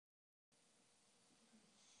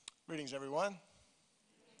Greetings, everyone.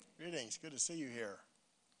 Greetings. Good to see you here.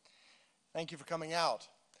 Thank you for coming out.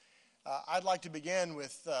 I'd like to begin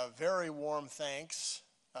with very warm thanks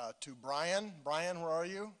to Brian. Brian, where are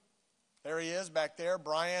you? There he is back there.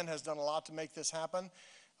 Brian has done a lot to make this happen.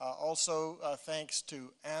 Also, thanks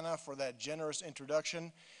to Anna for that generous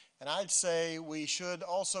introduction. And I'd say we should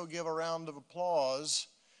also give a round of applause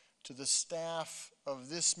to the staff of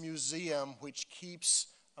this museum, which keeps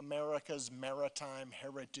America's maritime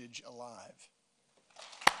heritage alive.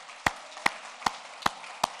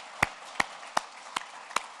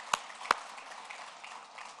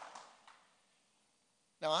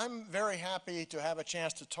 Now, I'm very happy to have a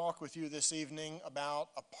chance to talk with you this evening about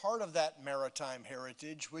a part of that maritime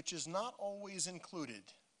heritage which is not always included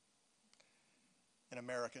in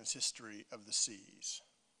Americans' history of the seas.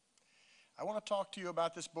 I want to talk to you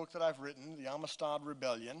about this book that I've written, The Amistad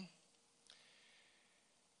Rebellion.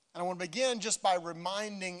 And I want to begin just by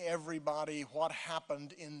reminding everybody what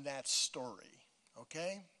happened in that story,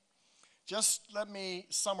 okay? Just let me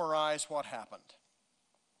summarize what happened.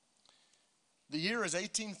 The year is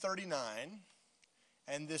 1839,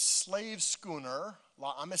 and this slave schooner,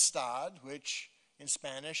 La Amistad, which in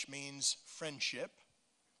Spanish means friendship,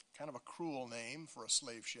 kind of a cruel name for a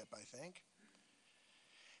slave ship, I think,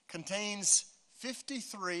 contains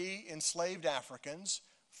 53 enslaved Africans,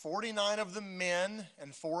 49 of them men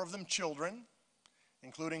and 4 of them children,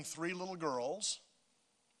 including 3 little girls.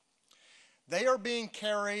 They are being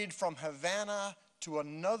carried from Havana to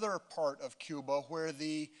another part of Cuba where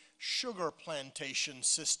the sugar plantation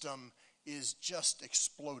system is just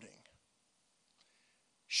exploding.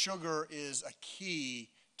 Sugar is a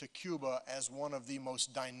key to Cuba as one of the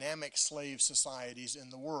most dynamic slave societies in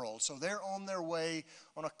the world. So they're on their way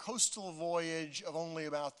on a coastal voyage of only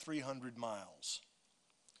about 300 miles.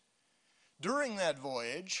 During that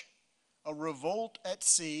voyage, a revolt at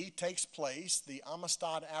sea takes place. The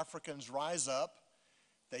Amistad Africans rise up.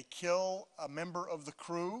 They kill a member of the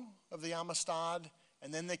crew of the Amistad,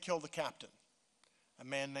 and then they kill the captain, a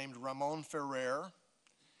man named Ramon Ferrer.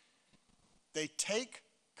 They take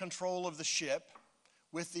control of the ship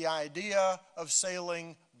with the idea of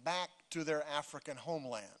sailing back to their African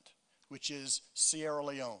homeland, which is Sierra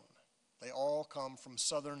Leone. They all come from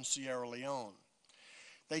southern Sierra Leone.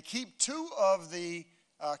 They keep 2 of the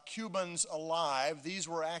Cubans alive. These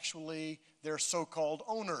were actually their so-called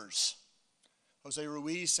owners, Jose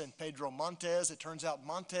Ruiz and Pedro Montes. It turns out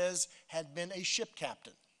Montes had been a ship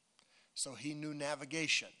captain, so he knew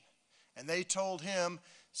navigation. And they told him,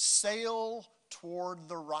 sail toward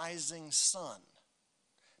the rising sun,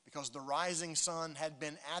 because the rising sun had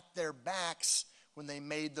been at their backs when they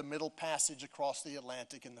made the Middle Passage across the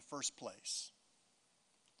Atlantic in the first place.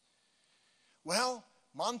 Well,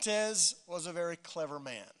 Montes was a very clever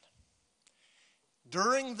man.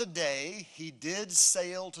 During the day, he did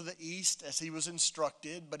sail to the east as he was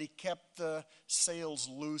instructed, but he kept the sails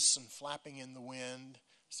loose and flapping in the wind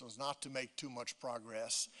so as not to make too much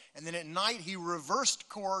progress. And then at night, he reversed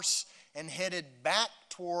course and headed back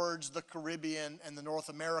towards the Caribbean and the North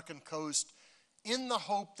American coast in the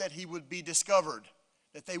hope that he would be discovered,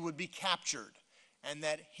 that they would be captured, and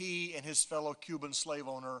that he and his fellow Cuban slave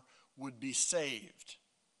owner would be saved.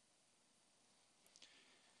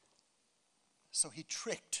 So he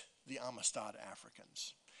tricked the Amistad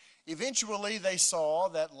Africans. Eventually, they saw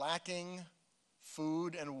that lacking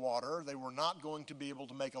food and water, they were not going to be able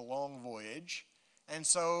to make a long voyage. And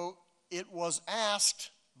so it was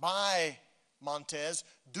asked by Montes,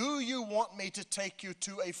 do you want me to take you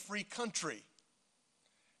to a free country?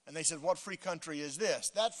 And they said, what free country is this?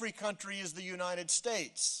 That free country is the United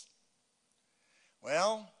States.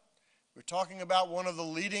 Well, we're talking about one of the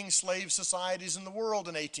leading slave societies in the world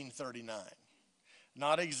in 1839.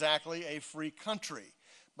 Not exactly a free country.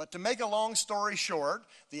 But to make a long story short,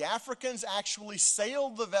 the Africans actually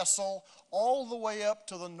sailed the vessel all the way up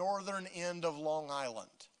to the northern end of Long Island,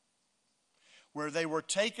 where they were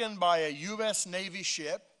taken by a U.S. Navy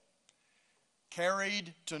ship,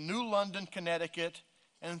 carried to New London, Connecticut,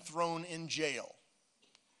 and thrown in jail,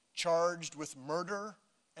 charged with murder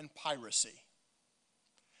and piracy.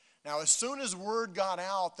 Now, as soon as word got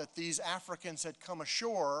out that these Africans had come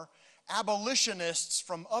ashore, abolitionists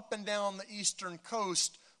from up and down the eastern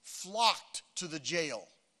coast flocked to the jail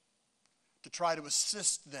to try to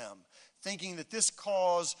assist them, thinking that this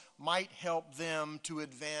cause might help them to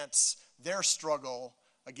advance their struggle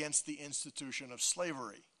against the institution of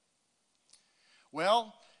slavery.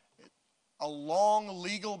 Well, a long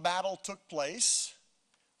legal battle took place.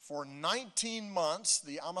 For 19 months,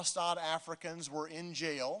 the Amistad Africans were in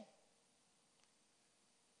jail.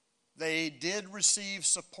 They did receive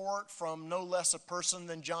support from no less a person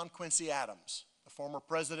than John Quincy Adams, the former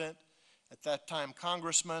president, at that time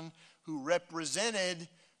congressman, who represented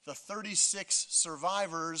the 36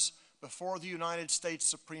 survivors before the United States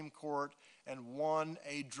Supreme Court and won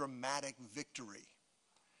a dramatic victory,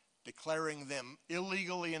 declaring them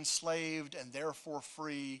illegally enslaved and therefore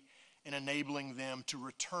free, and enabling them to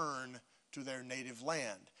return to their native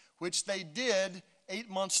land, which they did 8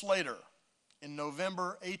 months later. In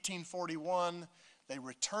November 1841, they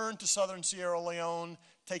returned to southern Sierra Leone,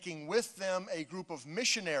 taking with them a group of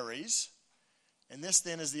missionaries, and this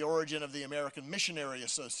then is the origin of the American Missionary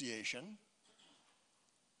Association,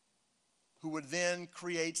 who would then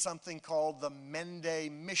create something called the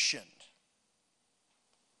Mende Mission.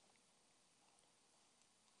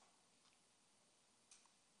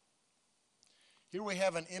 Here we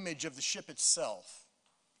have an image of the ship itself,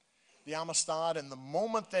 the Amistad, and the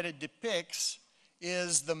moment that it depicts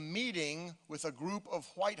is the meeting with a group of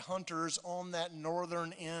white hunters on that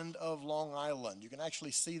northern end of Long Island. You can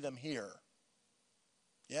actually see them here.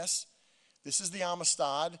 Yes? This is the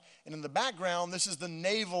Amistad, and in the background, this is the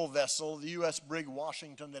naval vessel, the U.S. brig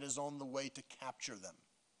Washington, that is on the way to capture them.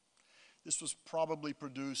 This was probably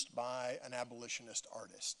produced by an abolitionist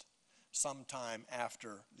artist sometime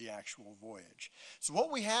after the actual voyage. So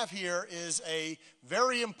what we have here is a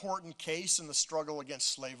very important case in the struggle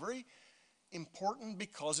against slavery, important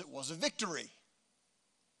because it was a victory.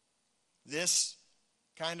 This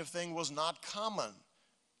kind of thing was not common.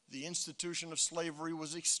 The institution of slavery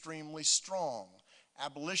was extremely strong.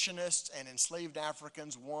 Abolitionists and enslaved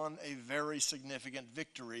Africans won a very significant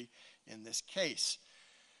victory in this case.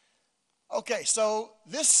 Okay, so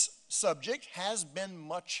this subject has been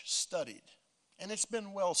much studied, and it's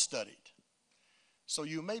been well studied. So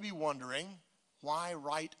you may be wondering, why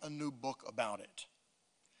write a new book about it?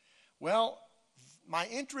 Well, my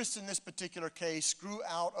interest in this particular case grew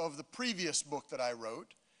out of the previous book that I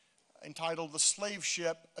wrote, entitled The Slave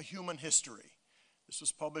Ship, A Human History. This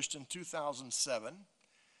was published in 2007.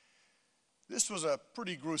 This was a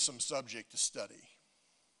pretty gruesome subject to study,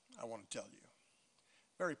 I want to tell you.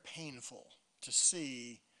 Very painful to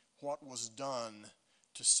see what was done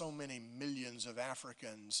to so many millions of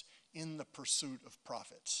Africans in the pursuit of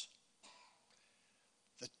profits.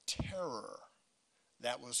 The terror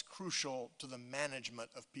that was crucial to the management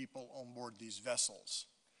of people on board these vessels.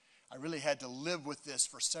 I really had to live with this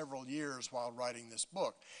for several years while writing this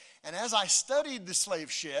book. And as I studied the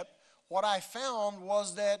slave ship, what I found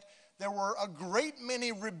was that there were a great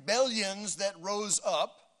many rebellions that rose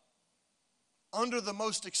up under the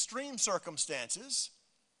most extreme circumstances.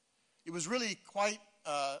 It was really quite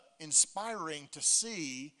inspiring to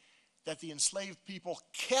see that the enslaved people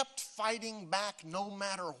kept fighting back no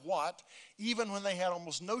matter what, even when they had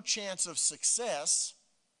almost no chance of success.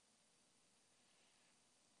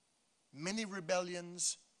 Many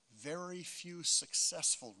rebellions, very few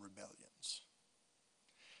successful rebellions.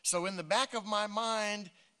 So in the back of my mind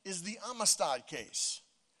is the Amistad case.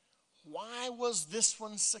 Why was this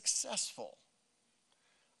one successful?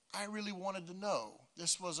 I really wanted to know.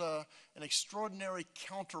 This was an extraordinary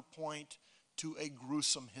counterpoint to a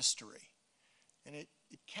gruesome history, and it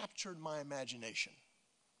captured my imagination.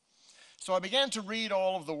 So I began to read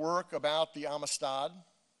all of the work about the Amistad.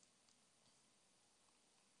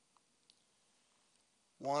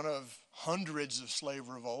 One of hundreds of slave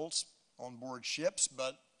revolts on board ships,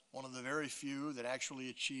 but one of the very few that actually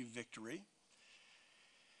achieved victory.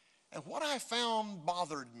 And what I found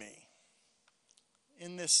bothered me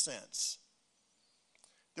in this sense.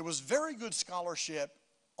 There was very good scholarship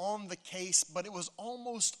on the case, but it was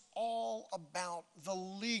almost all about the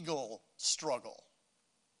legal struggle.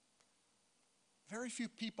 Very few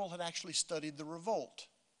people had actually studied the revolt.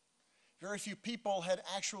 Very few people had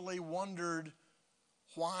actually wondered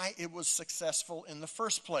why it was successful in the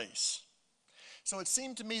first place. So it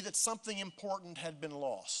seemed to me that something important had been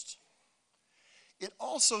lost. It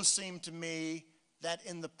also seemed to me that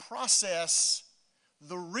in the process,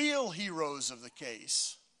 the real heroes of the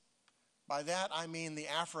case, by that I mean the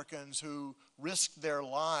Africans who risked their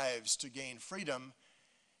lives to gain freedom,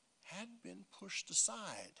 had been pushed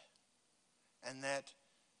aside, and that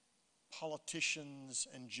politicians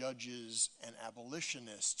and judges and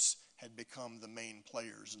abolitionists had become the main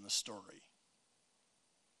players in the story.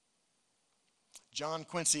 John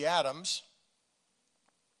Quincy Adams,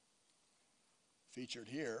 featured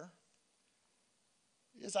here,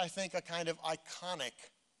 is, I think, a kind of iconic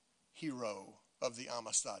hero of the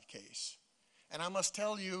Amistad case. And I must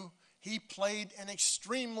tell you, he played an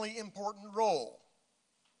extremely important role.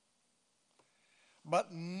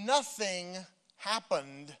 But nothing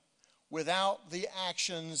happened without the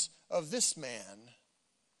actions of this man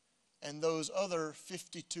and those other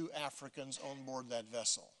 52 Africans on board that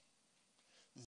vessel.